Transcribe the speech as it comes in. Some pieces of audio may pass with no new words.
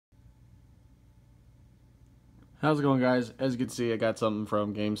How's it going, guys? As you can see, I got something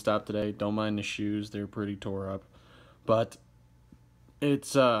from GameStop today. Don't mind the shoes, they're pretty tore up. But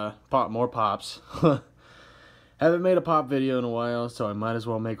it's more pops. Haven't made a pop video in a while, so I might as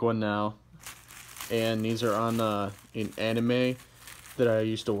well make one now. And these are on an anime that I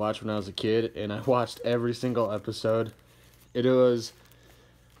used to watch when I was a kid, and I watched every single episode.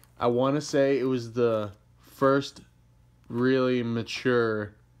 I want to say it was the first really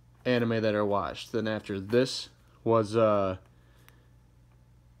mature anime that I watched. Then after this was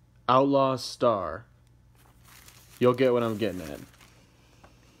Outlaw Star. You'll get what I'm getting at.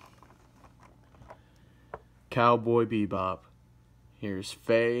 Cowboy Bebop. Here's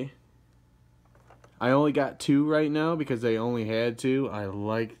Faye. I only got 2 right now because they only had 2. I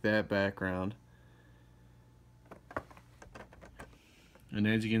like that background. And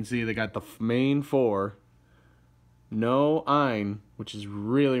as you can see, they got the main 4. No Ein, which is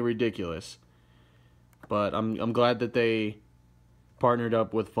really ridiculous. But I'm glad that they partnered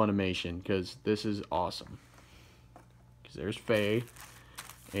up with Funimation, because this is awesome. Because there's Faye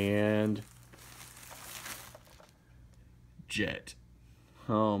and Jet.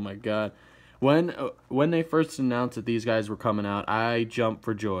 Oh my god. When they first announced that these guys were coming out, I jumped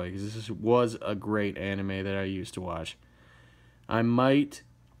for joy, because this was a great anime that I used to watch. I might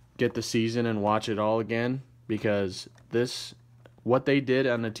get the season and watch it all again, because what they did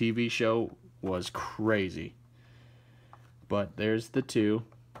on the TV show was crazy. But there's the 2,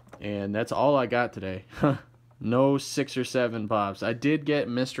 and that's all I got today. No 6 or 7 pops. I did get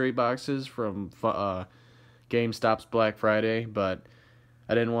mystery boxes from GameStop's Black Friday, but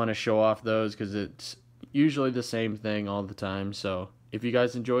I didn't want to show off those because it's usually the same thing all the time. So if you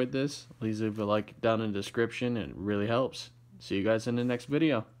guys enjoyed this, please leave a like down in the description. It really helps. See you guys in the next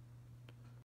video.